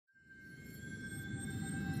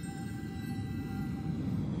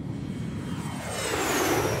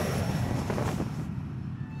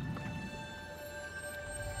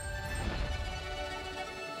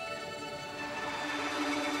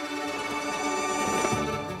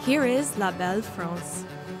Here is La Belle France,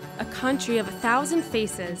 a country of 1,000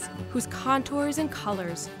 faces whose contours and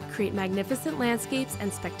colors create magnificent landscapes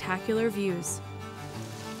and spectacular views.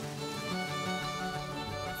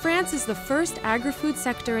 France is the first agri-food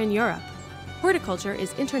sector in Europe. Horticulture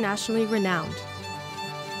is internationally renowned.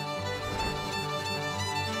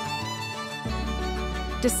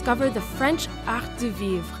 Discover the French art de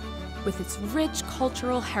vivre with its rich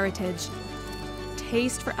cultural heritage,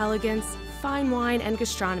 taste for elegance, fine wine and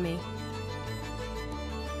gastronomy,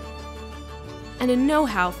 and a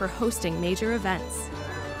know-how for hosting major events.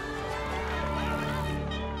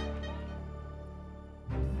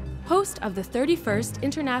 Host of the 31st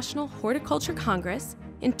International Horticulture Congress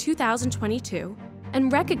in 2022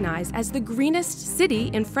 and recognized as the greenest city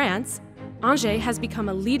in France, Angers has become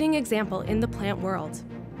a leading example in the plant world.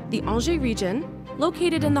 The Angers region,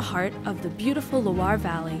 located in the heart of the beautiful Loire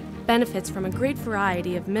Valley, benefits from a great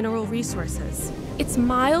variety of mineral resources. Its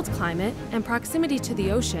mild climate and proximity to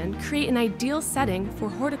the ocean create an ideal setting for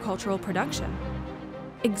horticultural production.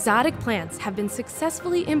 Exotic plants have been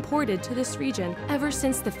successfully imported to this region ever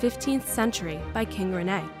since the 15th century by King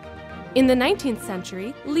René. In the 19th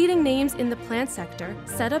century, leading names in the plant sector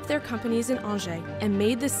set up their companies in Angers and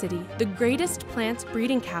made the city the greatest plant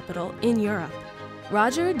breeding capital in Europe.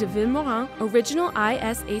 Roger de Villemorin, original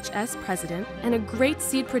ISHS president and a great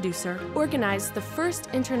seed producer, organized the first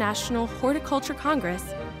International Horticulture Congress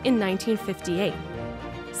in 1958.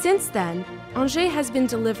 Since then, Angers has been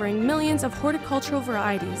delivering millions of horticultural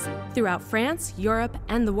varieties throughout France, Europe,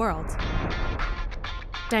 and the world.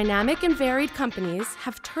 Dynamic and varied companies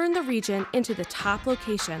have turned the region into the top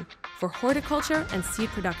location for horticulture and seed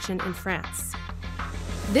production in France.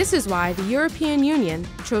 This is why the European Union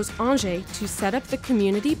chose Angers to set up the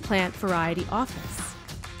Community Plant Variety Office.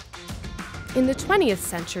 In the 20th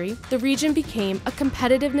century, the region became a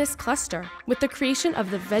competitiveness cluster with the creation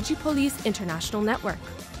of the Végépolys International Network.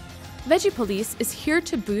 Végépolys is here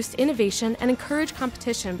to boost innovation and encourage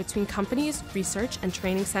competition between companies, research, and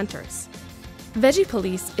training centers.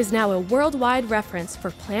 Végépolys is now a worldwide reference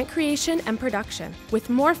for plant creation and production, with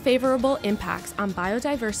more favorable impacts on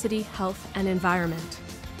biodiversity, health, and environment.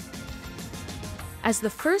 As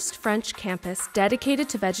the first French campus dedicated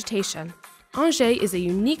to vegetation, Angers is a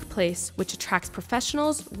unique place which attracts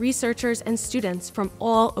professionals, researchers, and students from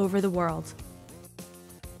all over the world.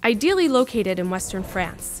 Ideally located in western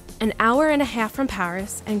France, an hour and a half from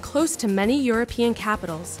Paris and close to many European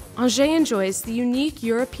capitals, Angers enjoys the unique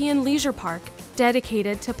European leisure park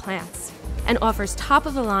dedicated to plants and offers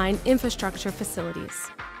top-of-the-line infrastructure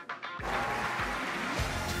facilities.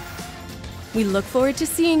 We look forward to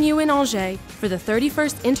seeing you in Angers for the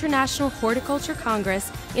 31st International Horticulture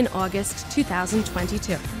Congress in August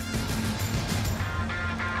 2022.